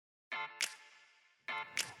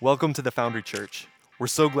Welcome to the Foundry Church. We're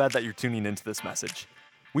so glad that you're tuning into this message.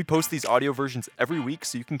 We post these audio versions every week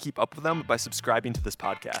so you can keep up with them by subscribing to this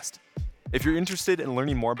podcast. If you're interested in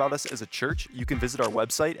learning more about us as a church, you can visit our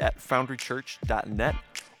website at foundrychurch.net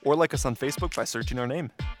or like us on Facebook by searching our name.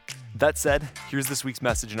 That said, here's this week's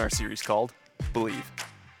message in our series called Believe.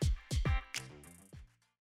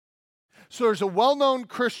 So there's a well-known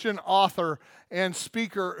Christian author and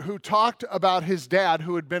speaker who talked about his dad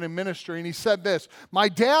who had been in ministry, and he said this: my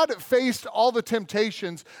dad faced all the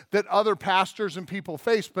temptations that other pastors and people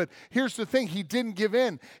face, but here's the thing, he didn't give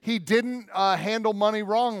in. He didn't handle money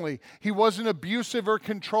wrongly. He wasn't abusive or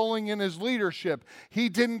controlling in his leadership. He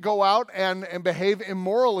didn't go out and behave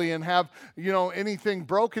immorally and have, anything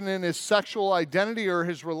broken in his sexual identity or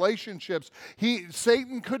his relationships.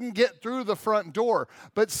 Satan couldn't get through the front door,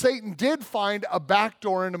 but Satan did find a back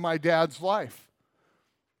door into my dad's life.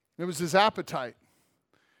 It was his appetite.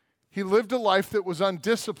 He lived a life that was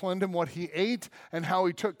undisciplined in what he ate and how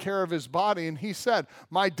he took care of his body. And he said,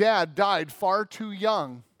 my dad died far too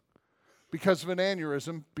young because of an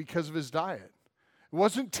aneurysm, because of his diet. It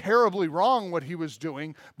wasn't terribly wrong what he was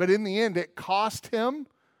doing, but in the end, it cost him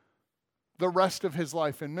the rest of his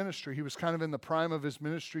life in ministry. He was kind of in the prime of his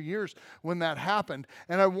ministry years when that happened.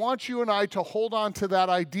 And I want you and I to hold on to that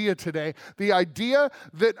idea today. The idea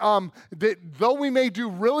that though we may do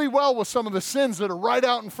really well with some of the sins that are right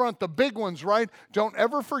out in front, the big ones, right? Don't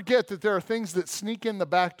ever forget that there are things that sneak in the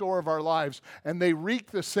back door of our lives, and they wreak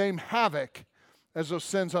the same havoc as those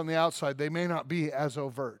sins on the outside. They may not be as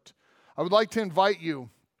overt. I would like to invite you,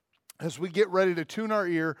 as we get ready to tune our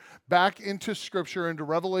ear back into Scripture, into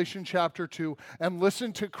Revelation chapter 2, and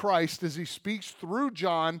listen to Christ as he speaks through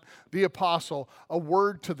John the Apostle, a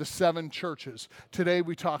word to the 7 churches. Today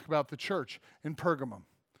we talk about the church in Pergamum.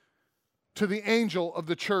 To the angel of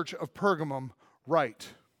the church of Pergamum,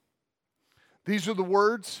 write. These are the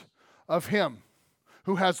words of him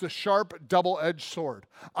who has the sharp, double-edged sword.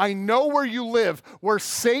 I know where you live, where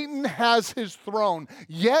Satan has his throne,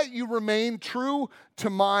 yet you remain true to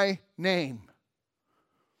my name.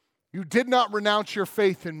 You did not renounce your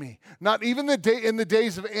faith in me, not even in the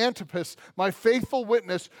days of Antipas, my faithful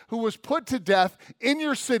witness, who was put to death in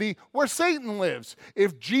your city where Satan lives.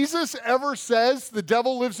 If Jesus ever says the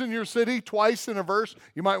devil lives in your city twice in a verse,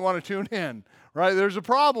 you might want to tune in, right? There's a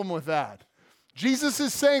problem with that. Jesus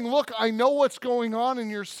is saying, look, I know what's going on in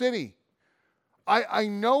your city. I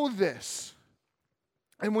know this.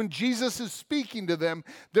 And when Jesus is speaking to them,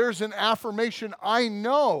 there's an affirmation. I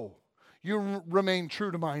know you remain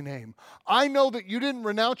true to my name. I know that you didn't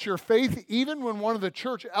renounce your faith even when one of the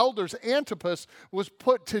church elders, Antipas, was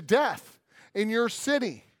put to death in your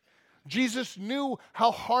city. Jesus knew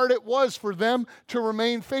how hard it was for them to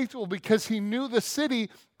remain faithful because he knew the city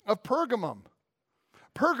of Pergamum.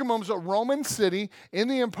 Pergamum's a Roman city in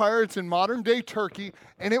the empire. It's in modern-day Turkey,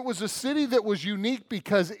 and it was a city that was unique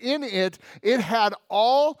because in it had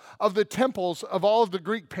all of the temples of all of the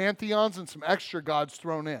Greek pantheons and some extra gods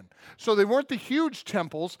thrown in. So they weren't the huge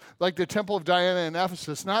temples like the Temple of Diana in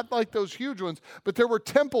Ephesus, not like those huge ones, but there were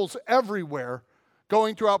temples everywhere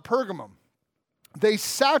going throughout Pergamum. They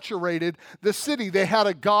saturated the city. They had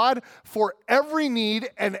a god for every need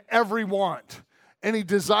and every want. Any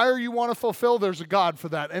desire you want to fulfill, there's a God for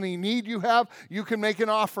that. Any need you have, you can make an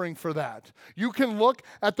offering for that. You can look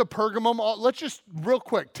at the Pergamum. Let's just real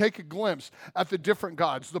quick take a glimpse at the different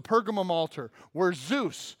gods. The Pergamum altar, where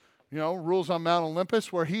Zeus, rules on Mount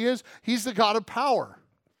Olympus, where he's the god of power.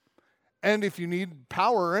 And if you need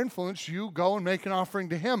power or influence, you go and make an offering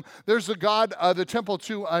to him. There's the god, the temple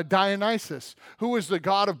to Dionysus, who is the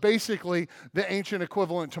god of basically the ancient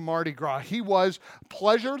equivalent to Mardi Gras. He was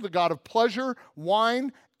pleasure, the god of pleasure,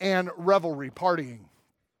 wine, and revelry, partying.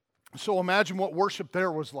 So imagine what worship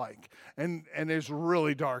there was like. And it's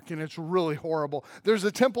really dark and it's really horrible. There's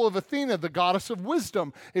the temple of Athena, the goddess of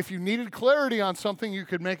wisdom. If you needed clarity on something, you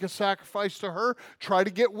could make a sacrifice to her. Try to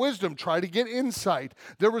get wisdom. Try to get insight.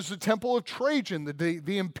 There was the temple of Trajan,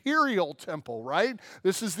 the imperial temple, right?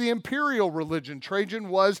 This is the imperial religion. Trajan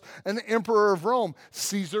was an emperor of Rome.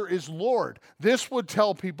 Caesar is Lord. This would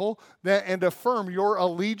tell people that and affirm your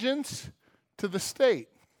allegiance to the state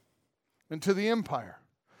and to the empire.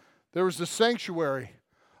 There was the sanctuary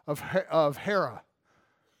of Hera.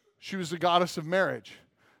 She was the goddess of marriage.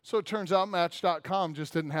 So it turns out Match.com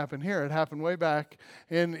just didn't happen here. It happened way back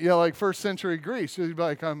in like first century Greece. So you'd be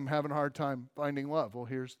like, I'm having a hard time finding love. Well,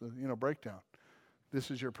 here's the breakdown. This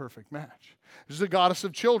is your perfect match. This is the goddess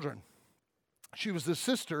of children. She was the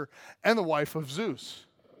sister and the wife of Zeus.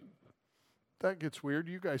 That gets weird.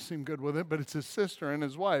 You guys seem good with it, but it's his sister and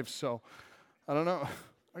his wife. So I don't know.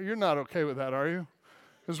 You're not okay with that, are you?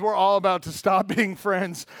 because we're all about to stop being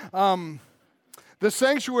friends. The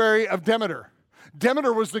sanctuary of Demeter.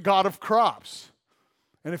 Demeter was the god of crops.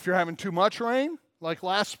 And if you're having too much rain, like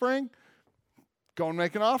last spring, go and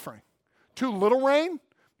make an offering. Too little rain,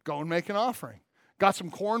 go and make an offering. Got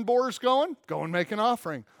some corn borers going, go and make an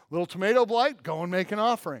offering. Little tomato blight, go and make an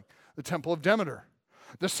offering. The temple of Demeter.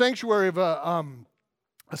 The sanctuary of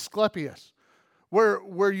Asclepius.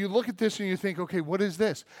 Where you look at this and you think, okay, what is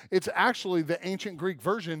this? It's actually the ancient Greek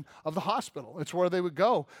version of the hospital. It's where they would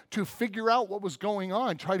go to figure out what was going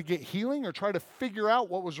on, try to get healing or try to figure out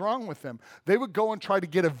what was wrong with them. They would go and try to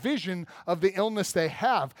get a vision of the illness they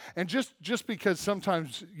have. And just because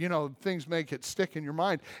sometimes, things make it stick in your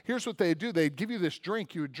mind, here's what they'd do. They'd give you this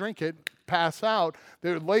drink. You would drink it, pass out.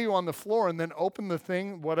 They would lay you on the floor and then open the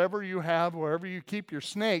thing, whatever you have, wherever you keep your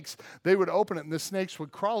snakes, they would open it and the snakes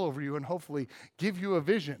would crawl over you and hopefully give you a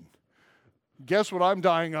vision. Guess what I'm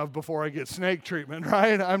dying of before I get snake treatment,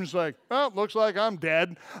 right? I'm just like, well, looks like I'm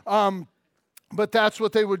dead. But that's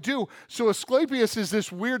what they would do. So Asclepius is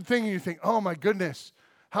this weird thing and you think, oh my goodness,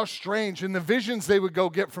 how strange. And the visions they would go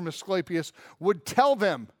get from Asclepius would tell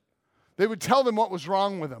them. They would tell them what was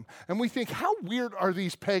wrong with them. And we think, how weird are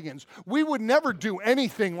these pagans? We would never do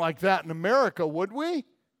anything like that in America, would we?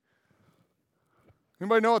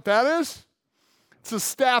 Anybody know what that is? It's the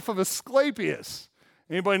staff of Asclepius.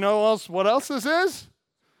 Anybody know what else this is?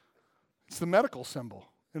 It's the medical symbol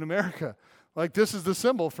in America. Like this is the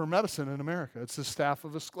symbol for medicine in America. It's the staff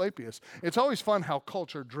of Asclepius. It's always fun how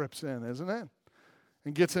culture drips in, isn't it?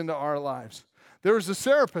 And gets into our lives. There was the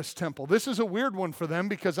Serapis temple. This is a weird one for them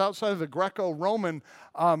because outside of the Greco-Roman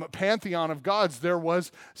pantheon of gods, there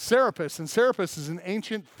was Serapis. And Serapis is an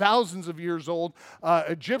ancient, thousands of years old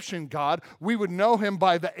Egyptian god. We would know him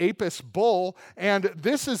by the Apis bull. And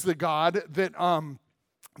this is the god that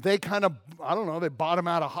they kind of, they bought him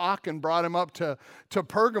out of Hawk and brought him up to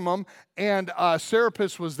Pergamum. And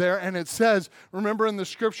Serapis was there. And it says, remember in the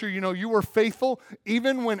scripture, you were faithful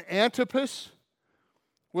even when Antipas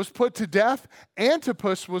was put to death.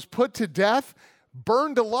 Antipas was put to death,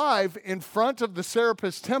 burned alive in front of the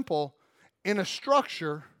Serapis temple in a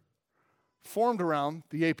structure formed around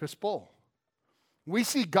the Apis bull. We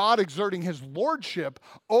see God exerting his lordship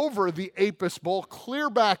over the Apis bull clear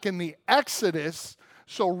back in the Exodus.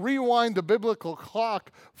 So rewind the biblical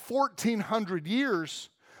clock 1,400 years.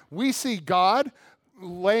 We see God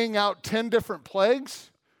laying out 10 different plagues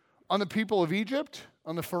on the people of Egypt,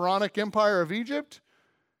 on the Pharaonic Empire of Egypt.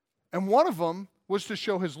 And one of them was to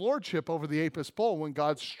show his lordship over the Apis bull when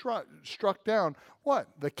God struck down what?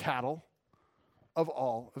 The cattle of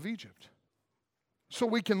all of Egypt. So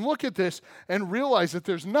we can look at this and realize that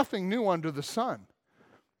there's nothing new under the sun.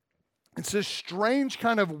 It's this strange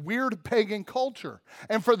kind of weird pagan culture.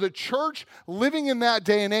 And for the church living in that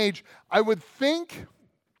day and age, I would think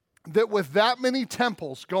that with that many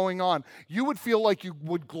temples going on, you would feel like you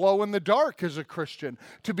would glow in the dark as a Christian.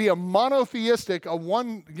 To be a monotheistic, a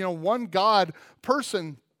one God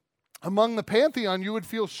person among the pantheon, you would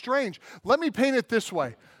feel strange. Let me paint it this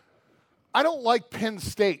way. I don't like Penn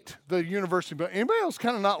State, the university, but anybody else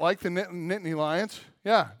kind of not like the Nittany Lions?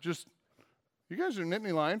 Yeah, you guys are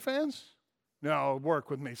Nittany Lion fans? No,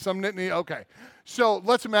 work with me. Some Nittany, okay. So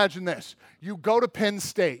let's imagine this. You go to Penn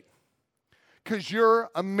State. Because you're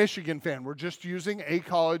a Michigan fan. We're just using a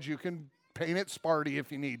college. You can paint it Sparty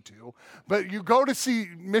if you need to. But you go to see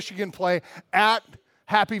Michigan play at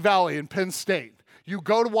Happy Valley in Penn State. You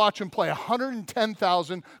go to watch them play.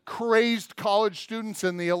 110,000 crazed college students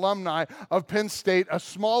and the alumni of Penn State, a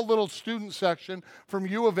small little student section from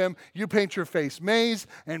U of M. You paint your face maize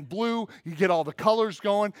and blue. You get all the colors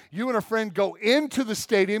going. You and a friend go into the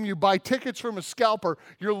stadium. You buy tickets from a scalper.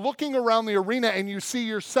 You're looking around the arena and you see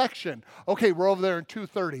your section. Okay, we're over there in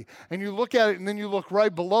 230. And you look at it and then you look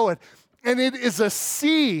right below it. And it is a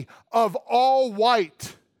sea of all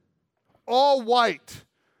white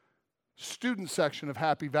student section of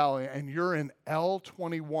Happy Valley, and you're in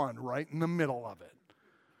L21 right in the middle of it.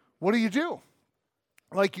 What do?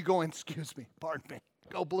 Like you go in, excuse me, pardon me,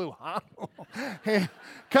 go blue, huh? Kind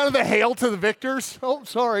of the hail to the victors. Oh,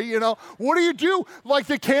 sorry, What do? Like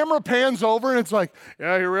the camera pans over and it's like,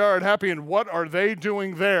 yeah, here we are at Happy, and what are they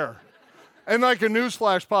doing there? And like a news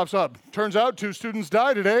flash pops up. Turns out 2 students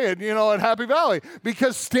died today at Happy Valley.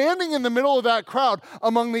 Because standing in the middle of that crowd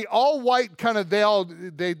among the all-white kind of,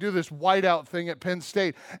 they do this whiteout thing at Penn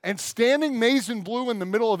State. And standing maize and blue in the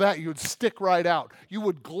middle of that, you would stick right out. You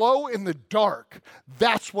would glow in the dark.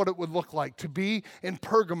 That's what it would look like to be in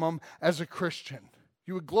Pergamum as a Christian.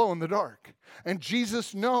 You would glow in the dark. And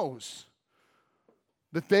Jesus knows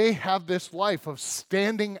that they have this life of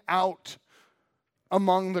standing out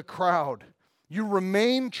among the crowd. You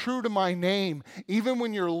remain true to my name, even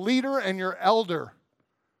when your leader and your elder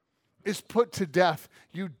is put to death.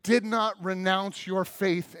 You did not renounce your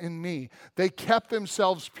faith in me. They kept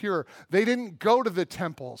themselves pure. They didn't go to the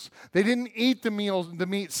temples. They didn't eat the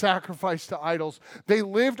meat sacrificed to idols. They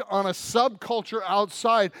lived on a subculture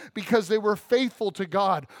outside because they were faithful to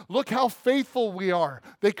God. Look how faithful we are.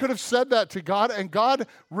 They could have said that to God, and God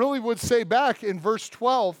really would say back in verse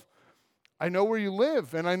 12, I know where you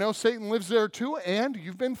live, and I know Satan lives there too, and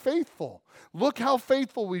you've been faithful. Look how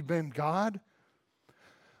faithful we've been, God.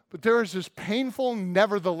 But there is this painful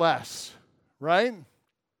nevertheless, right?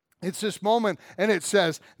 It's this moment, and it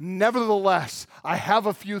says, nevertheless, I have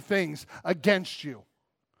a few things against you.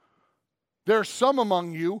 There are some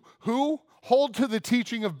among you who hold to the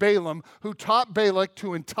teaching of Balaam, who taught Balak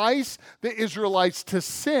to entice the Israelites to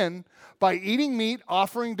sin by eating meat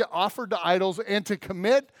offered to idols and to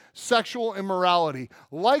commit sexual immorality.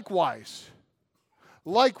 Likewise,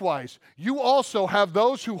 you also have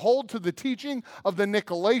those who hold to the teaching of the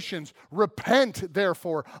Nicolaitans. Repent,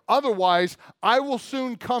 therefore. Otherwise, I will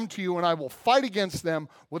soon come to you, and I will fight against them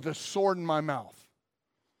with a sword in my mouth.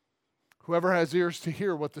 Whoever has ears to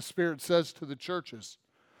hear what the Spirit says to the churches,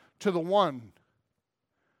 to the one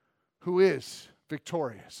who is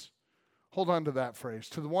victorious. Hold on to that phrase.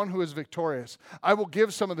 To the one who is victorious, I will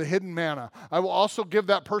give some of the hidden manna. I will also give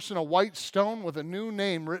that person a white stone with a new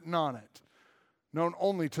name written on it, known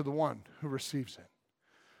only to the one who receives it.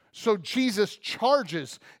 So Jesus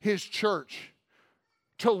charges his church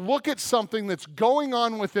to look at something that's going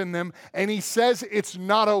on within them, and he says it's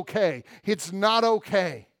not okay. It's not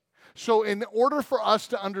okay. So in order for us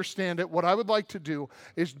to understand it, what I would like to do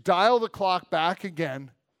is dial the clock back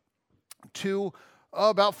again to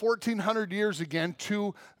about 1,400 years again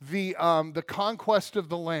to the conquest of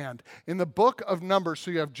the land. In the book of Numbers,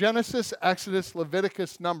 so you have Genesis, Exodus,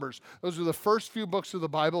 Leviticus, Numbers. Those are the first few books of the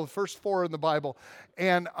Bible, the first four in the Bible.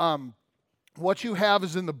 And what you have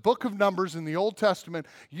is in the book of Numbers in the Old Testament,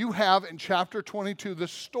 you have in chapter 22 the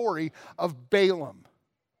story of Balaam.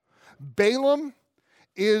 Balaam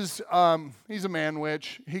is, he's a man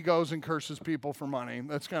witch. He goes and curses people for money.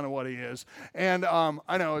 That's kind of what he is. And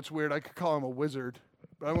I know it's weird. I could call him a wizard,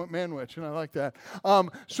 but I went man witch, and I like that.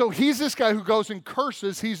 So he's this guy who goes and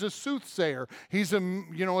curses. He's a soothsayer. He's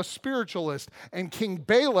a spiritualist. And King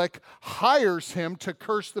Balak hires him to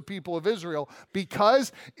curse the people of Israel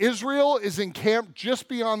because Israel is encamped just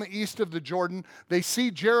beyond the east of the Jordan. They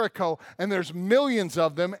see Jericho, and there's millions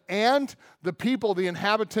of them, and the people, the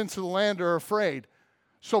inhabitants of the land, are afraid.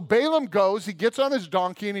 So Balaam goes, he gets on his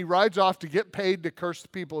donkey, and he rides off to get paid to curse the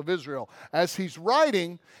people of Israel. As he's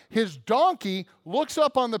riding, his donkey looks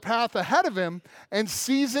up on the path ahead of him and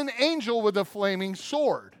sees an angel with a flaming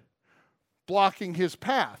sword blocking his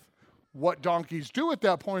path. What donkeys do at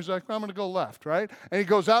that point is like, I'm going to go left, right? And he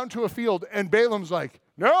goes out into a field, and Balaam's like,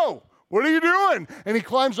 no, what are you doing? And he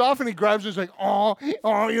climbs off and he grabs him. He's like,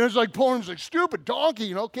 it's like pulling him. He's like, stupid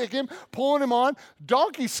donkey, kick him, pulling him on.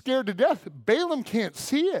 Donkey's scared to death. Balaam can't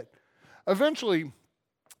see it. Eventually,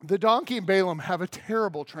 the donkey and Balaam have a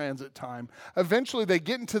terrible transit time. Eventually, they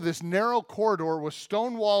get into this narrow corridor with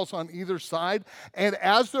stone walls on either side. And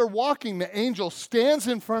as they're walking, the angel stands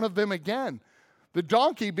in front of them again. The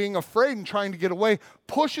donkey, being afraid and trying to get away,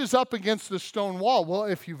 pushes up against the stone wall. Well,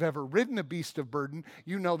 if you've ever ridden a beast of burden,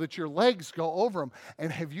 you know that your legs go over them.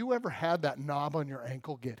 And have you ever had that knob on your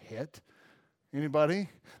ankle get hit? Anybody?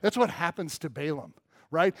 That's what happens to Balaam,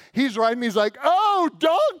 right? He's riding, he's like, oh,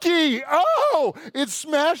 donkey, oh! It's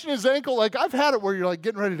smashing his ankle. Like, I've had it where you're like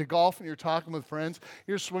getting ready to golf and you're talking with friends.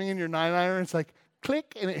 You're swinging your 9-iron, it's like,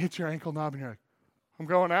 click, and it hits your ankle knob, and you're like, I'm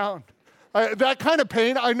going out. That kind of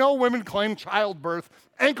pain, I know women claim childbirth,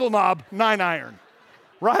 ankle knob, 9-iron,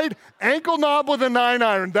 right? Ankle knob with a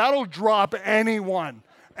 9-iron, that'll drop anyone,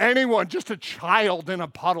 just a child in a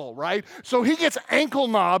puddle, right? So he gets ankle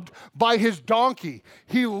knobbed by his donkey.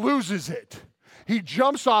 He loses it. He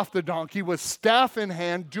jumps off the donkey with staff in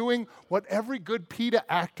hand, doing what every good PETA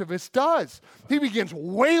activist does. He begins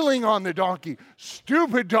wailing on the donkey.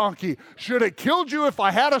 Stupid donkey. Should have killed you. If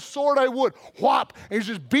I had a sword, I would. Whop. And he's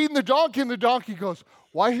just beating the donkey, and the donkey goes,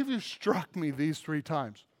 why have you struck me these 3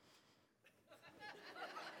 times?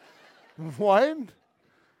 What?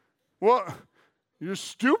 Well, you're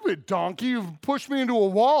stupid, donkey. You've pushed me into a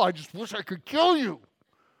wall. I just wish I could kill you.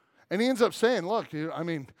 And he ends up saying, look,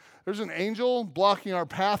 there's an angel blocking our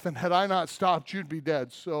path, and had I not stopped, you'd be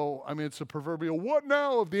dead. So, it's a proverbial what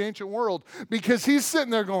now of the ancient world, because he's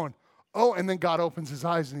sitting there going, oh, and then God opens his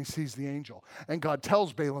eyes and he sees the angel. And God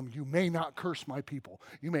tells Balaam, you may not curse my people.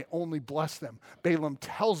 You may only bless them. Balaam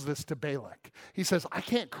tells this to Balak. He says, I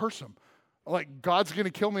can't curse them. Like, God's going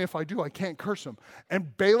to kill me if I do. I can't curse him.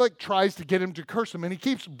 And Balak tries to get him to curse him, and he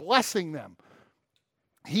keeps blessing them.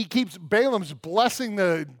 Balaam's blessing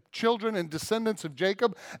the children and descendants of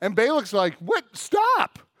Jacob, and Balak's like, what?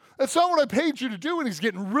 Stop. That's not what I paid you to do, and he's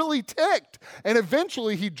getting really ticked. And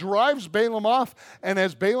eventually he drives Balaam off, and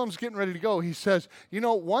as Balaam's getting ready to go, he says,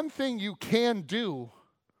 one thing you can do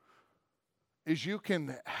is you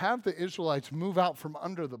can have the Israelites move out from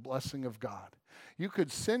under the blessing of God. You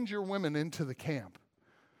could send your women into the camp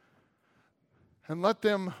and let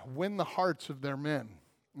them win the hearts of their men.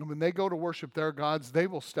 And when they go to worship their gods, they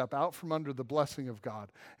will step out from under the blessing of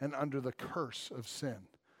God and under the curse of sin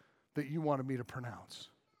that you wanted me to pronounce.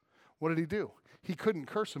 What did he do? He couldn't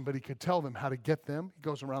curse them, but he could tell them how to get them. He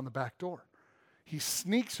goes around the back door. He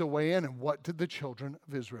sneaks a way in, and what did the children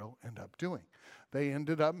of Israel end up doing? They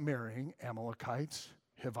ended up marrying Amalekites,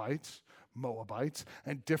 Hivites, Moabites,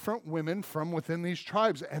 and different women from within these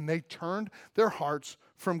tribes, and they turned their hearts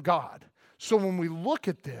from God. So when we look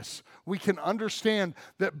at this, we can understand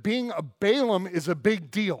that being a Balaam is a big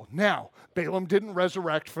deal. Now, Balaam didn't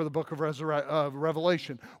resurrect for the book of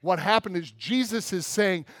Revelation. What happened is Jesus is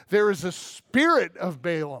saying there is a spirit of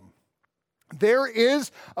Balaam. There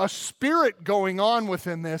is a spirit going on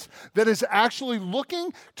within this that is actually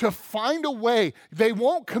looking to find a way. They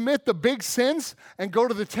won't commit the big sins and go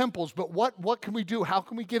to the temples, but what can we do? How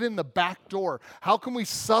can we get in the back door? How can we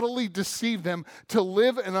subtly deceive them to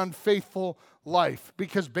live an unfaithful life?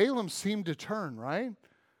 Because Balaam seemed to turn, right?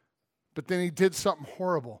 But then he did something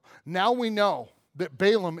horrible. Now we know that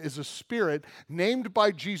Balaam is a spirit named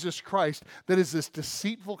by Jesus Christ that is this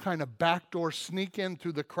deceitful kind of backdoor sneak in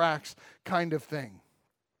through the cracks kind of thing.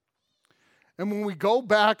 And when we go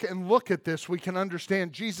back and look at this, we can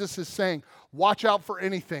understand Jesus is saying, watch out for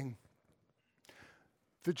anything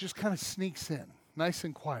that just kind of sneaks in, nice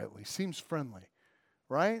and quietly, seems friendly,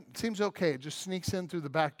 right? It seems okay, it just sneaks in through the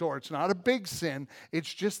back door. It's not a big sin,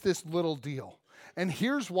 it's just this little deal. And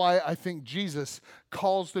here's why I think Jesus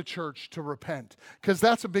calls the church to repent. Because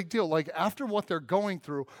that's a big deal. Like, after what they're going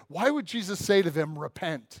through, why would Jesus say to them,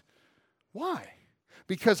 repent? Why?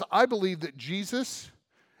 Because I believe that Jesus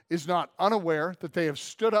is not unaware that they have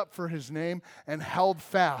stood up for his name and held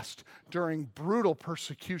fast during brutal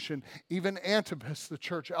persecution. Even Antipas, the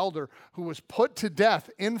church elder, who was put to death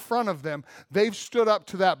in front of them, they've stood up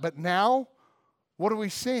to that. But now, what are we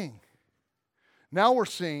seeing? Now we're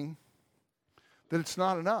seeing that it's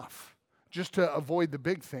not enough just to avoid the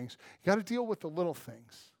big things. You got to deal with the little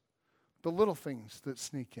things that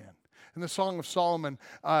sneak in. In the Song of Solomon,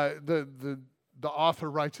 the author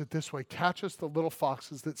writes it this way: catch us the little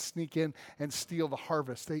foxes that sneak in and steal the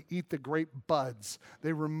harvest. They eat the grape buds.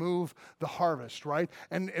 They remove the harvest, right?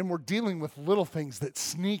 And we're dealing with little things that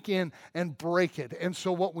sneak in and break it. And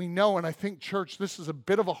so what we know, and I think, church, this is a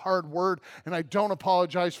bit of a hard word, and I don't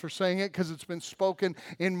apologize for saying it because it's been spoken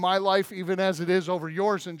in my life even as it is over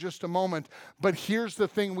yours in just a moment. But here's the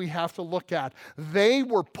thing we have to look at. They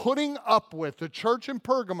were putting up with, the church in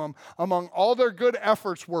Pergamum, among all their good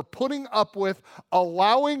efforts, were putting up with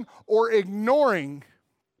allowing or ignoring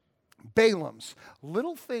Balaam's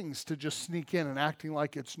little things to just sneak in and acting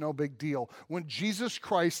like it's no big deal. When Jesus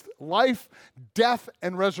Christ's life, death,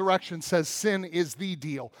 and resurrection says sin is the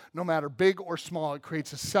deal, no matter big or small, it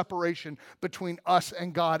creates a separation between us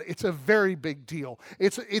and God. It's a very big deal.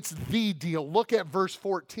 It's the deal. Look at verse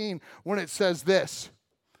 14 when it says this: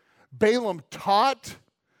 Balaam taught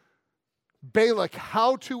Balak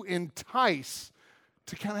how to entice,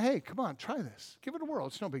 to kind of, hey, come on, try this. Give it a whirl.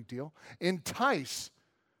 It's no big deal. Entice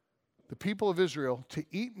the people of Israel to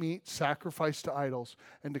eat meat sacrificed to idols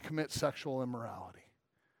and to commit sexual immorality.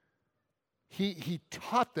 He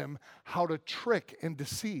taught them how to trick and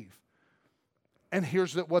deceive. And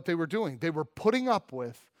here's what they were doing. They were putting up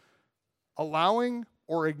with, allowing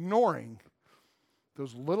or ignoring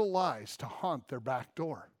those little lies to haunt their back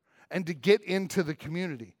door and to get into the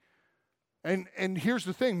community. And here's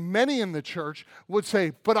the thing, many in the church would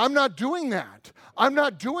say, but I'm not doing that. I'm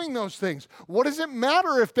not doing those things. What does it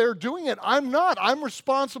matter if they're doing it? I'm not. I'm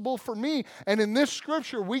responsible for me. And in this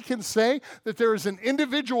scripture, we can say that there is an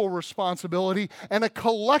individual responsibility and a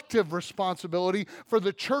collective responsibility for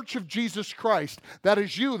the church of Jesus Christ. That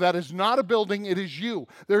is you. That is not a building. It is you.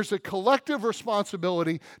 There's a collective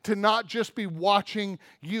responsibility to not just be watching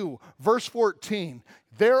you. Verse 14,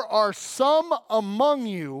 there are some among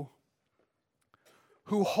you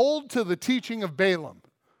who hold to the teaching of Balaam,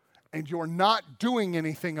 and you're not doing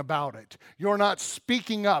anything about it. You're not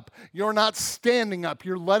speaking up. You're not standing up.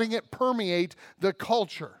 You're letting it permeate the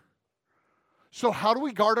culture. So how do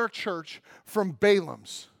we guard our church from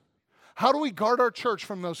Balaams? How do we guard our church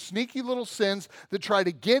from those sneaky little sins that try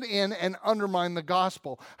to get in and undermine the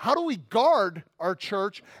gospel? How do we guard our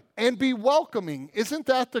church and be welcoming? Isn't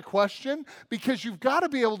that the question? Because you've got to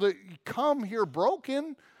be able to come here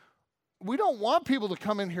broken. We don't want people to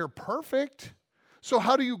come in here perfect. So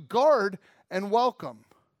how do you guard and welcome?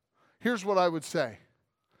 Here's what I would say.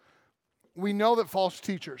 We know that false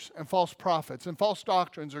teachers and false prophets and false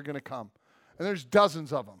doctrines are going to come. And there's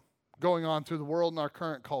dozens of them going on through the world in our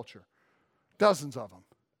current culture. Dozens of them.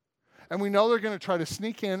 And we know they're going to try to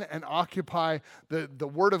sneak in and occupy the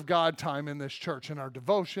Word of God time in this church, in our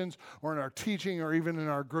devotions or in our teaching or even in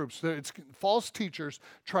our groups. False teachers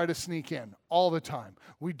try to sneak in all the time.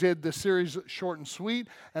 We did the series Short and Sweet,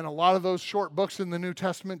 and a lot of those short books in the New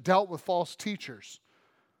Testament dealt with false teachers.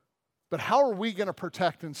 But how are we going to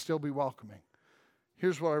protect and still be welcoming?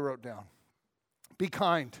 Here's what I wrote down. Be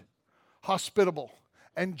kind, hospitable,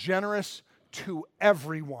 and generous to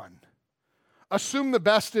everyone. Assume the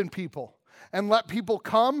best in people and let people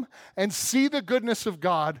come and see the goodness of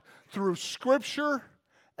God through Scripture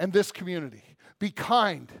and this community. Be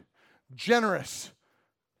kind, generous,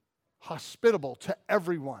 hospitable to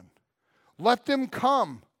everyone. Let them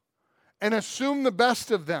come and assume the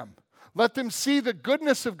best of them. Let them see the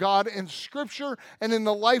goodness of God in Scripture and in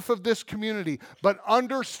the life of this community. But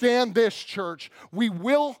understand this, church, we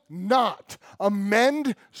will not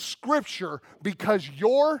amend Scripture because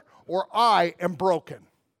you're or I am broken.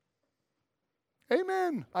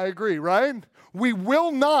 Amen. I agree, right? We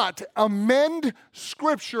will not amend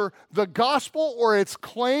Scripture, the gospel, or its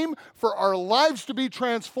claim for our lives to be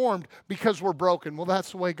transformed because we're broken. Well,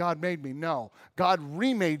 that's the way God made me. No, God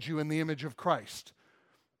remade you in the image of Christ.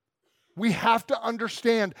 We have to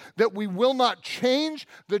understand that we will not change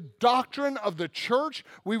the doctrine of the church.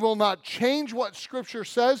 We will not change what Scripture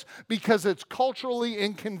says because it's culturally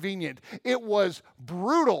inconvenient. It was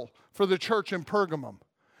brutal for the church in Pergamum,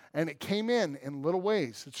 and it came in little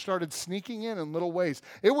ways. It started sneaking in little ways.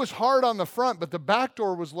 It was hard on the front, but the back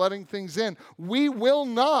door was letting things in. We will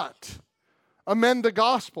not amend the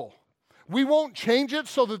gospel. We won't change it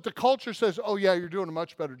so that the culture says, oh yeah, you're doing a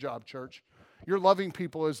much better job, church. You're loving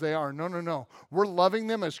people as they are. No. We're loving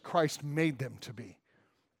them as Christ made them to be.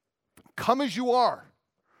 Come as you are.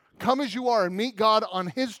 Come as you are and meet God on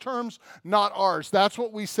His terms, not ours. That's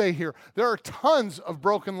what we say here. There are tons of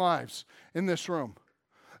broken lives in this room.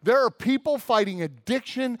 There are people fighting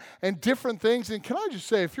addiction and different things. And can I just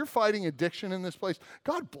say, if you're fighting addiction in this place,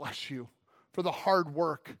 God bless you for the hard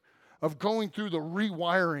work of going through the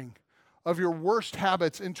rewiring of your worst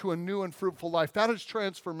habits into a new and fruitful life. That is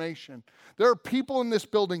transformation. There are people in this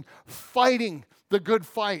building fighting the good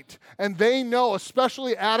fight. And they know,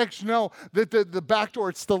 especially addicts know, that the back door,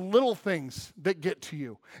 it's the little things that get to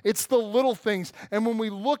you. It's the little things. And when we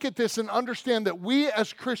look at this and understand that we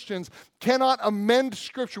as Christians cannot amend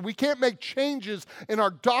Scripture, we can't make changes in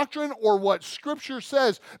our doctrine or what Scripture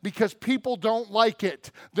says because people don't like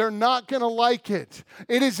it. They're not going to like it.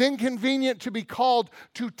 It is inconvenient to be called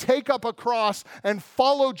to take up a cross and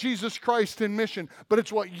follow Jesus Christ in mission. But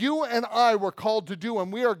it's what you and I were called to do,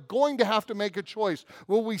 and we are going to have to make a choice.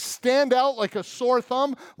 Will we stand out like a sore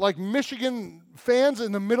thumb, like Michigan fans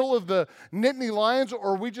in the middle of the Nittany Lions,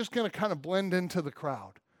 or are we just going to kind of blend into the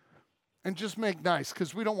crowd and just make nice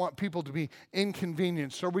because we don't want people to be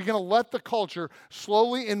inconvenienced? Are we going to let the culture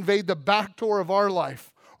slowly invade the back door of our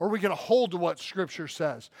life? Or are we going to hold to what Scripture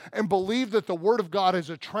says and believe that the Word of God is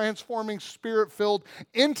a transforming, Spirit-filled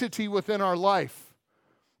entity within our life?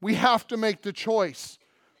 We have to make the choice.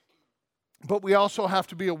 But we also have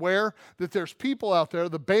to be aware that there's people out there,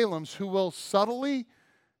 the Balaams, who will subtly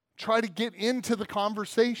try to get into the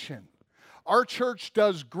conversation. Our church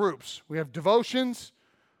does groups. We have devotions.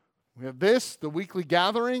 We have this, the weekly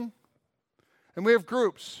gathering. And we have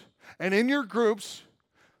groups. And in your groups,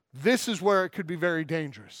 this is where it could be very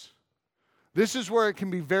dangerous. This is where it can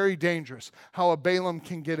be very dangerous, how a Balaam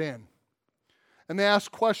can get in. And they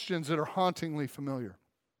ask questions that are hauntingly familiar.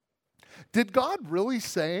 Did God really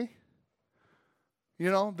say,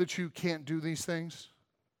 that you can't do these things?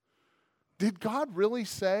 Did God really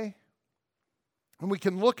say? And we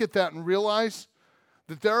can look at that and realize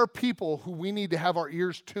that there are people who we need to have our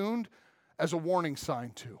ears tuned as a warning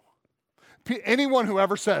sign to. Anyone who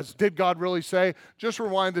ever says, did God really say? Just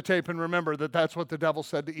rewind the tape and remember that that's what the devil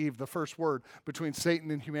said to Eve. The first word between Satan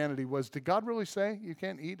and humanity was, did God really say you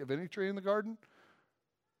can't eat of any tree in the garden?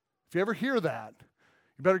 If you ever hear that,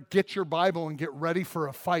 you better get your Bible and get ready for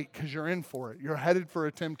a fight because you're in for it. You're headed for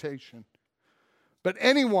a temptation. But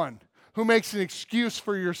anyone who makes an excuse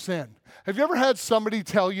for your sin. Have you ever had somebody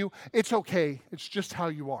tell you, it's okay, it's just how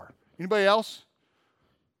you are? Anybody else?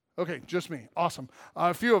 Okay, just me. Awesome.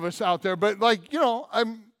 A few of us out there, but like,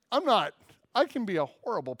 I'm not. I can be a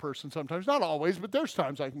horrible person sometimes. Not always, but there's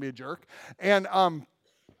times I can be a jerk. And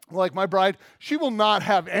like my bride, she will not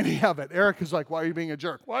have any of it. Eric is like, why are you being a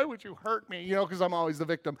jerk? Why would you hurt me? Because I'm always the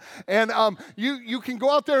victim. And you can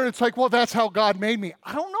go out there and it's like, well, that's how God made me.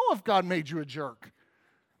 I don't know if God made you a jerk.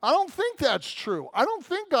 I don't think that's true. I don't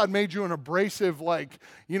think God made you an abrasive,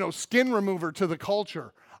 skin remover to the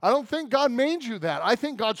culture. I don't think God made you that. I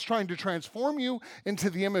think God's trying to transform you into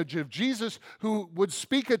the image of Jesus, who would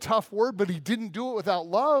speak a tough word, but he didn't do it without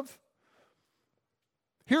love.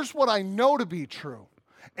 Here's what I know to be true.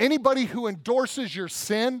 Anybody who endorses your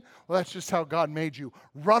sin, well, that's just how God made you.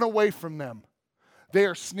 Run away from them. They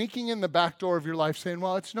are sneaking in the back door of your life saying,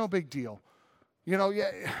 well, it's no big deal.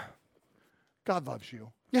 God loves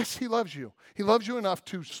you. Yes, he loves you. He loves you enough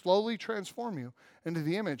to slowly transform you into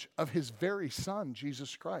the image of his very son,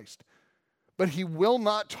 Jesus Christ. But he will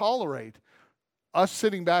not tolerate us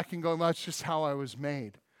sitting back and going, well, that's just how I was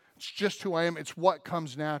made. It's just who I am. It's what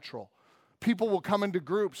comes natural. People will come into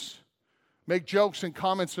groups, make jokes and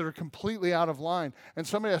comments that are completely out of line. And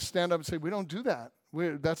somebody has to stand up and say, we don't do that.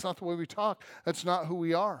 That's not the way we talk. That's not who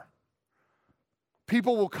we are.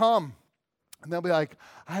 People will come and they'll be like,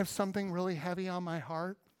 I have something really heavy on my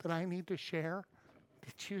heart that I need to share.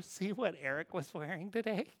 Did you see what Eric was wearing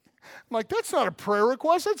today? I'm like, that's not a prayer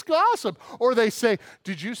request, that's gossip. Or they say,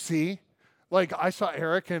 did you see? Like, I saw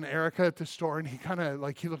Eric and Erica at the store, and he kind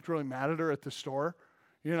of, he looked really mad at her at the store,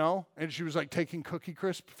 and she was, taking Cookie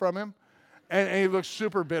Crisp from him, and he looked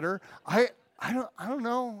super bitter. I don't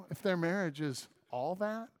know if their marriage is all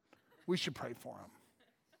that. We should pray for them,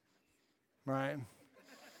 right?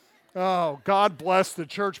 Oh, God bless the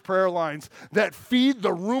church prayer lines that feed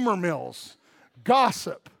the rumor mills.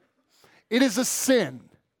 Gossip. It is a sin.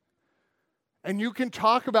 And you can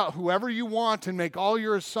talk about whoever you want and make all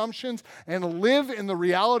your assumptions and live in the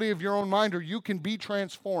reality of your own mind, or you can be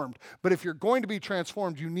transformed. But if you're going to be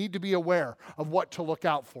transformed, you need to be aware of what to look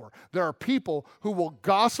out for. There are people who will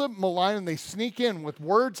gossip, malign, and they sneak in with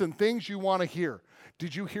words and things you want to hear.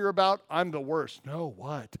 Did you hear about, I'm the worst? No,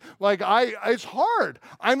 what? It's hard.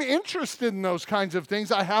 I'm interested in those kinds of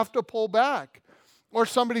things. I have to pull back. Or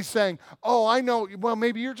somebody saying, oh, I know, well,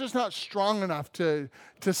 maybe you're just not strong enough to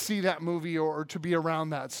see that movie or to be around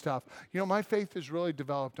that stuff. My faith is really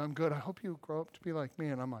developed. I'm good. I hope you grow up to be like me.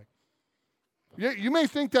 And I'm like, yeah, you may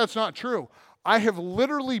think that's not true. I have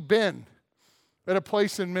literally been at a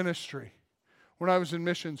place in ministry when I was in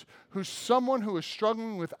missions, someone who was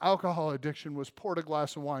struggling with alcohol addiction was poured a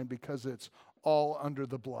glass of wine because it's all under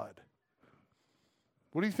the blood.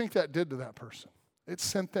 What do you think that did to that person? It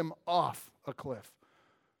sent them off a cliff.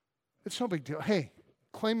 It's no big deal. Hey,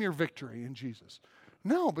 claim your victory in Jesus.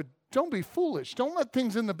 No, but don't be foolish. Don't let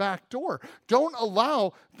things in the back door. Don't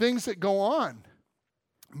allow things that go on.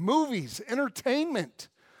 Movies, entertainment.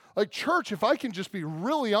 Like church, if I can just be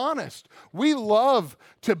really honest, we love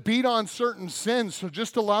to beat on certain sins, so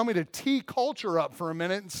just allow me to tee culture up for a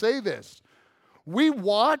minute and say this. We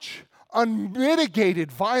watch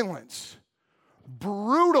unmitigated violence,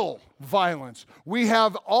 brutal violence. We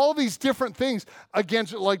have all these different things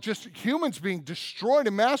against just humans being destroyed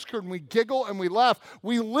and massacred, and we giggle and we laugh.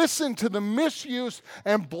 We listen to the misuse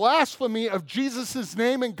and blasphemy of Jesus'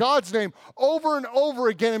 name and God's name over and over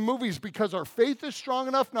again in movies because our faith is strong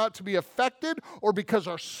enough not to be affected, or because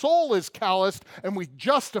our soul is calloused and we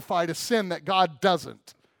justify a sin that God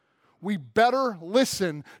doesn't. We better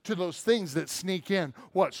listen to those things that sneak in.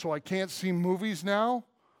 What, so I can't see movies now?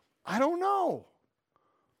 I don't know.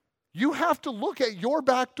 You have to look at your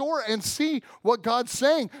back door and see what God's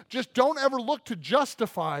saying. Just don't ever look to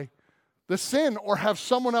justify the sin or have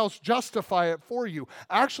someone else justify it for you.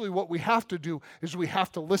 Actually, what we have to do is we have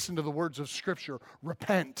to listen to the words of Scripture.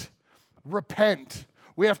 Repent. Repent.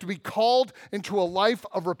 We have to be called into a life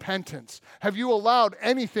of repentance. Have you allowed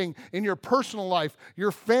anything in your personal life,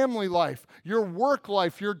 your family life, your work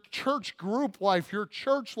life, your church group life, your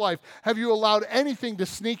church life? Have you allowed anything to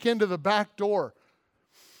sneak into the back door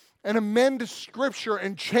and amend Scripture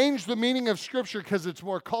and change the meaning of Scripture because it's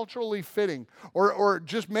more culturally fitting, or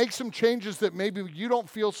just make some changes that maybe you don't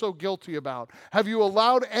feel so guilty about? Have you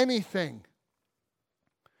allowed anything?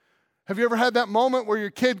 Have you ever had that moment where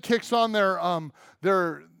your kid kicks on their phone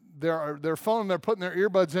and they're putting their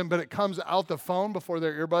earbuds in, but it comes out the phone before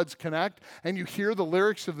their earbuds connect, and you hear the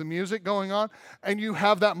lyrics of the music going on, and you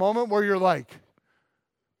have that moment where you're like,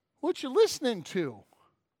 what you listening to?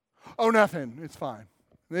 Oh, nothing. It's fine.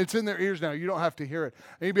 It's in their ears now. You don't have to hear it.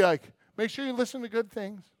 And you'd be like, make sure you listen to good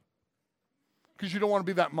things. Because you don't want to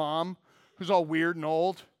be that mom who's all weird and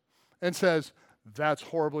old and says, That's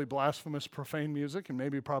horribly blasphemous, profane music, and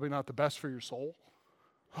maybe probably not the best for your soul.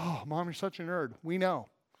 Oh, Mom, you're such a nerd. We know.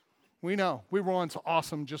 We know. We were once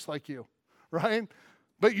awesome just like you, right?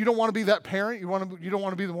 But you don't want to be that parent. You don't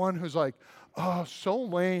want to be the one who's like, oh, so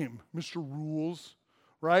lame, Mr. Rules,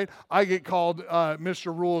 right? I get called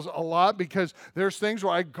Mr. Rules a lot because there's things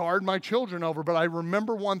where I guard my children over. But I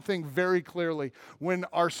remember one thing very clearly. When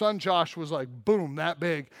our son Josh was like, boom, that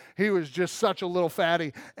big, he was just such a little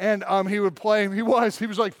fatty. And he would play, he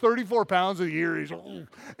was like 34 pounds a year.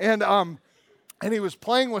 And he was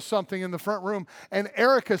playing with something in the front room, and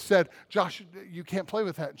Erica said, Josh, you can't play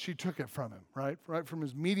with that. And she took it from him, right from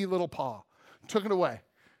his meaty little paw, took it away.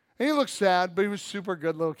 And he looked sad, but he was super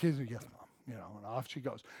good little kid. Yes, Mom, and off she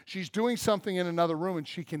goes. She's doing something in another room, and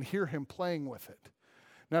she can hear him playing with it.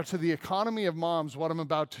 Now, to the economy of moms, what I'm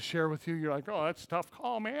about to share with you, you're like, oh, that's a tough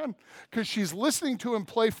call, man. Because she's listening to him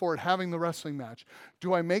play for it, having the wrestling match.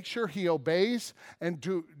 Do I make sure he obeys? And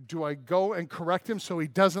do I go and correct him so he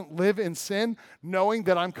doesn't live in sin, knowing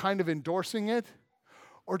that I'm kind of endorsing it?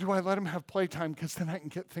 Or do I let him have playtime because then I can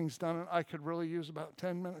get things done and I could really use about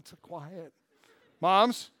 10 minutes of quiet?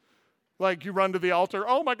 Moms? Like you run to the altar,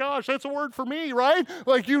 oh my gosh, that's a word for me, right?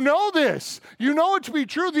 Like you know this. You know it to be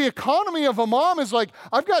true. The economy of a mom is like,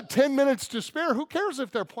 I've got 10 minutes to spare. Who cares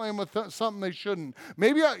if they're playing with something they shouldn't?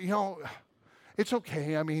 Maybe, it's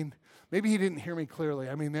okay. I mean, maybe he didn't hear me clearly.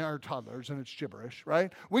 I mean, they are toddlers and it's gibberish,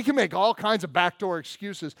 right? We can make all kinds of backdoor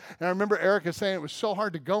excuses. And I remember Erica saying it was so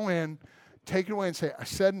hard to go in, take it away and say, I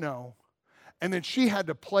said no. And then she had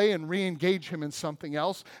to play and re-engage him in something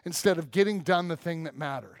else instead of getting done the thing that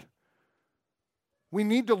mattered. We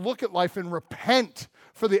need to look at life and repent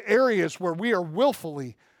for the areas where we are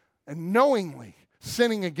willfully and knowingly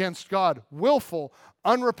sinning against God. Willful,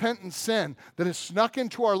 unrepentant sin that has snuck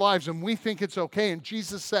into our lives and we think it's okay. And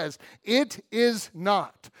Jesus says, it is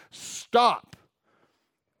not. Stop.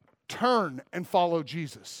 Turn and follow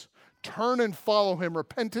Jesus. Turn and follow him.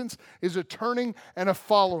 Repentance is a turning and a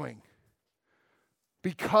following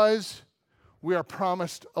because we are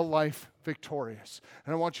promised a life victorious.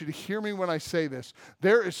 And I want you to hear me when I say this.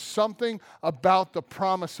 There is something about the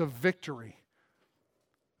promise of victory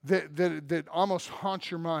that almost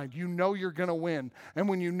haunts your mind. You know you're going to win. And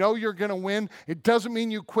when you know you're going to win, it doesn't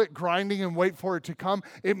mean you quit grinding and wait for it to come.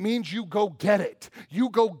 It means you go get it. You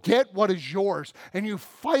go get what is yours. And you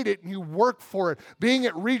fight it and you work for it. Being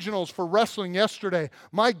at regionals for wrestling yesterday,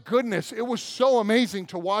 my goodness, it was so amazing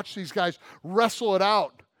to watch these guys wrestle it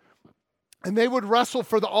out. And they would wrestle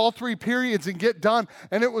for all 3 periods and get done.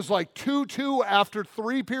 And it was like 2-2 after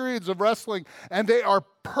 3 periods of wrestling. And they are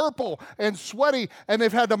purple and sweaty. And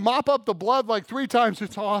they've had to mop up the blood like 3 times.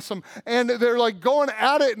 It's awesome. And they're like going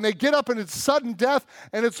at it. And they get up and it's sudden death.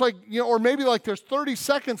 And it's like, or maybe like there's 30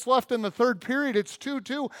 seconds left in the 3rd period. It's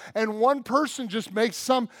 2-2. And one person just makes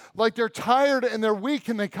like they're tired and they're weak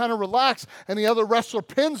and they kind of relax. And the other wrestler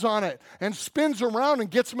pins on it and spins around and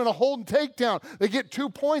gets them in a hold and takedown. They get 2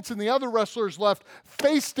 points and the other wrestler left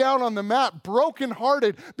face down on the mat,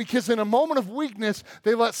 brokenhearted, because in a moment of weakness,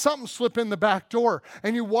 they let something slip in the back door.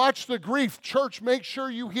 And you watch the grief. Church, make sure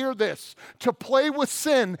you hear this. To play with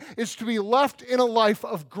sin is to be left in a life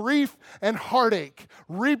of grief and heartache,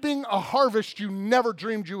 reaping a harvest you never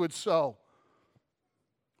dreamed you would sow.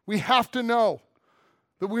 We have to know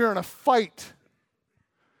that we are in a fight.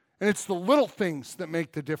 And it's the little things that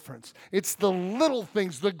make the difference. It's the little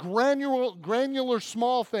things, the granular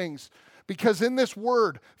small things. Because in this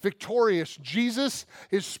word, victorious, Jesus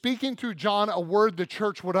is speaking through John a word the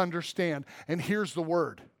church would understand. And here's the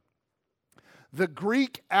word. The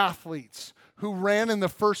Greek athletes who ran in the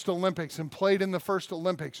first Olympics and played in the first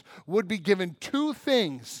Olympics would be given 2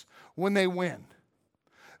 things when they win.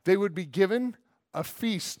 They would be given a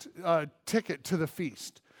feast, ticket to the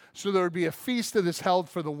feast. So there would be a feast that is held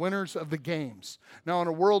for the winners of the games. Now, in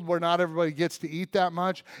a world where not everybody gets to eat that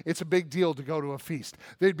much, it's a big deal to go to a feast.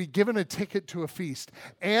 They'd be given a ticket to a feast,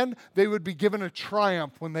 and they would be given a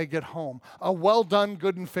triumph when they get home. A well done,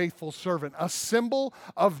 good and faithful servant. A symbol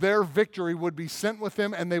of their victory would be sent with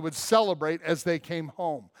them, and they would celebrate as they came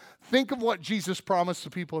home. Think of what Jesus promised the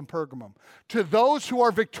people in Pergamum. To those who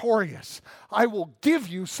are victorious, I will give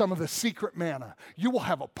you some of the secret manna. You will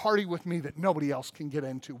have a party with me that nobody else can get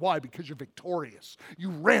into. Why? Because you're victorious. You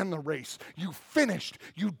ran the race. You finished.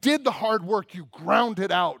 You did the hard work. You ground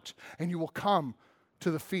it out. And you will come to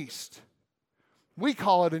the feast. We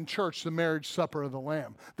call it in church the marriage supper of the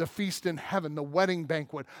Lamb, the feast in heaven, the wedding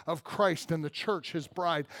banquet of Christ and the church, his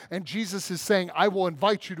bride. And Jesus is saying, I will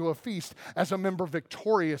invite you to a feast as a member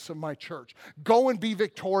victorious of my church. Go and be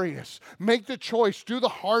victorious. Make the choice. Do the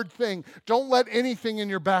hard thing. Don't let anything in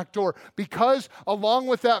your back door, because along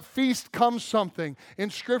with that feast comes something.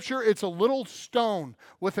 In Scripture, it's a little stone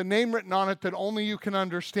with a name written on it that only you can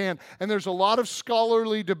understand. And there's a lot of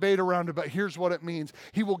scholarly debate around it, but here's what it means.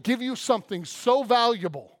 He will give you something so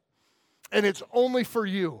valuable, and it's only for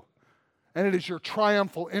you, and it is your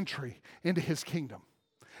triumphal entry into his kingdom.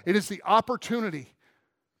 It is the opportunity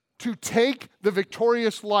to take the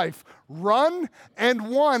victorious life, run and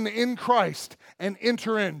won in Christ, and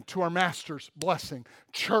enter into our Master's blessing.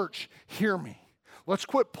 Church, hear me. Let's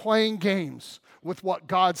quit playing games with what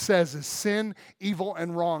God says is sin, evil,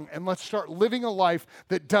 and wrong, and let's start living a life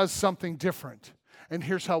that does something different. And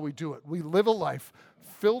here's how we do it. We live a life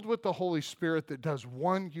filled with the Holy Spirit that does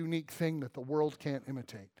one unique thing that the world can't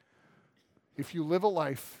imitate. If you live a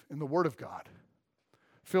life in the Word of God,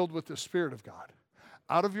 filled with the Spirit of God,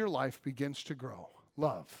 out of your life begins to grow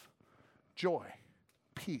love, joy,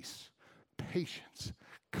 peace, patience,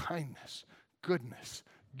 kindness, goodness,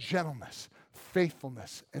 gentleness,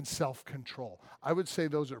 faithfulness, and self-control. I would say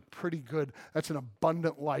those are pretty good. That's an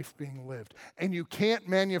abundant life being lived. And you can't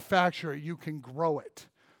manufacture it. You can grow it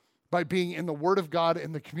by being in the Word of God,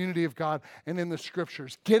 in the community of God, and in the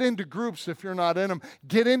Scriptures. Get into groups if you're not in them.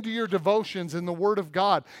 Get into your devotions in the Word of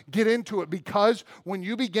God. Get into it, because when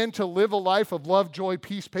you begin to live a life of love, joy,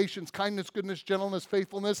 peace, patience, kindness, goodness, gentleness,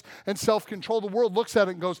 faithfulness, and self-control, the world looks at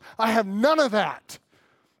it and goes, I have none of that.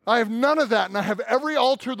 I have none of that, and I have every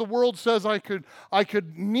altar the world says I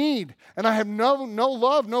could need, and I have no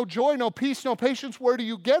love, no joy, no peace, no patience. Where do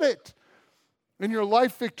you get it? And your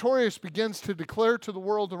life victorious begins to declare to the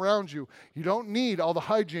world around you, you don't need all the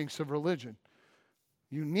hijinks of religion.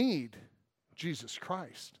 You need Jesus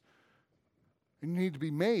Christ. And you need to be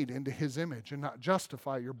made into his image and not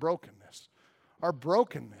justify your brokenness. Our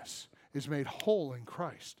brokenness is made whole in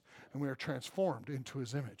Christ, and we are transformed into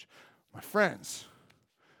his image. My friends,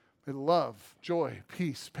 may love, joy,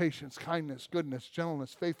 peace, patience, kindness, goodness,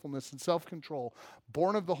 gentleness, faithfulness, and self-control,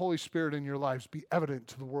 born of the Holy Spirit in your lives, be evident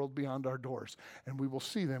to the world beyond our doors. And we will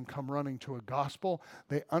see them come running to a gospel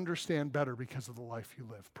they understand better because of the life you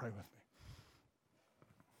live. Pray with me.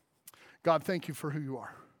 God, thank you for who you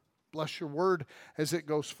are. Bless your word as it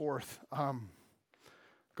goes forth.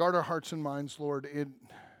 Guard our hearts and minds, Lord. I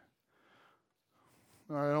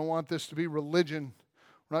don't want this to be religion.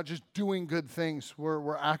 We're not just doing good things.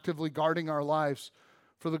 We're actively guarding our lives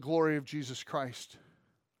for the glory of Jesus Christ.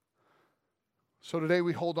 So today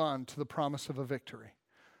we hold on to the promise of a victory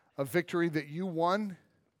that you won,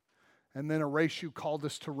 and then a race you called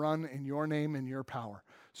us to run in your name and your power.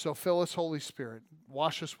 So fill us, Holy Spirit.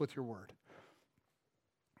 Wash us with your word.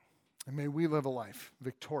 And may we live a life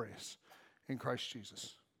victorious in Christ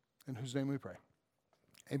Jesus, in whose name we pray.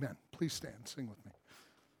 Amen. Please stand. Sing with me.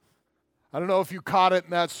 I don't know if you caught it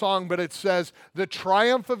in that song, but it says, the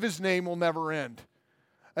triumph of his name will never end.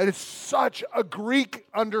 And it's such a Greek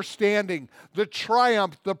understanding. The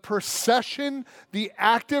triumph, the procession, the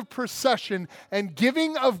active procession and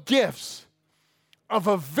giving of gifts of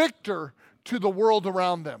a victor to the world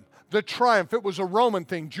around them. The triumph, it was a Roman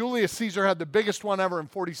thing. Julius Caesar had the biggest one ever in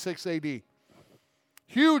 46 AD.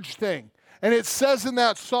 Huge thing. And it says in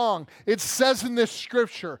that song, it says in this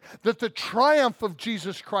scripture, that the triumph of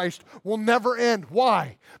Jesus Christ will never end.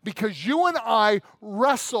 Why? Because you and I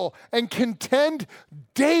wrestle and contend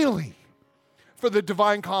daily for the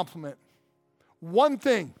divine compliment. One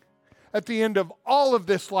thing at the end of all of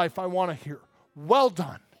this life I want to hear. Well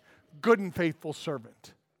done, good and faithful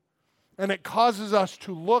servant. And it causes us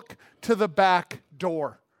to look to the back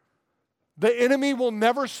door. The enemy will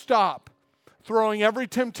never stop throwing every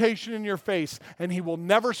temptation in your face, and he will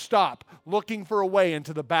never stop looking for a way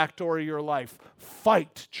into the back door of your life.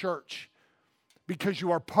 Fight, church, because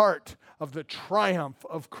you are part of the triumph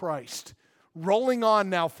of Christ, rolling on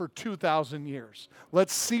now for 2,000 years.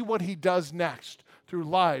 Let's see what he does next through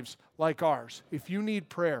lives like ours. If you need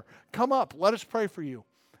prayer, come up. Let us pray for you.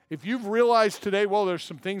 If you've realized today, well, there's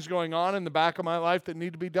some things going on in the back of my life that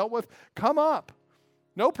need to be dealt with, come up.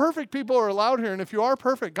 No perfect people are allowed here, and if you are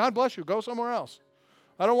perfect, God bless you. Go somewhere else.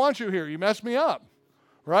 I don't want you here. You mess me up,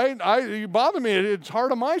 right? You bother me. It's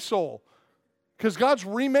hard on my soul because God's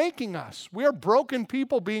remaking us. We are broken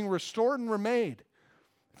people being restored and remade.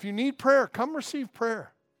 If you need prayer, come receive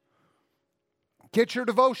prayer. Get your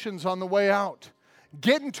devotions on the way out.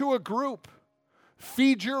 Get into a group.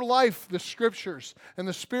 Feed your life the scriptures and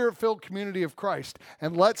the spirit-filled community of Christ,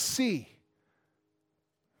 and let's see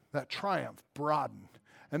that triumph broaden,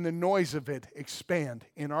 and the noise of it expand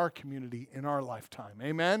in our community, in our lifetime.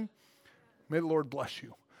 Amen? May the Lord bless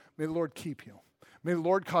you. May the Lord keep you. May the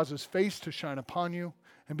Lord cause his face to shine upon you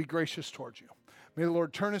and be gracious towards you. May the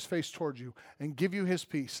Lord turn his face towards you and give you his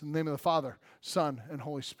peace. In the name of the Father, Son, and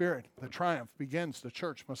Holy Spirit, the triumph begins. The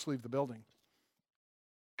church must leave the building.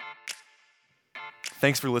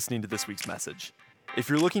 Thanks for listening to this week's message. If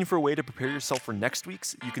you're looking for a way to prepare yourself for next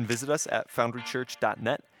week's, you can visit us at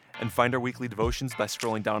foundrychurch.net and find our weekly devotions by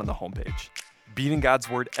scrolling down on the homepage. Being in God's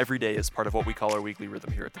Word every day is part of what we call our weekly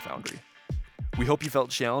rhythm here at the Foundry. We hope you felt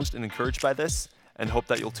challenged and encouraged by this, and hope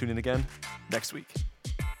that you'll tune in again next week.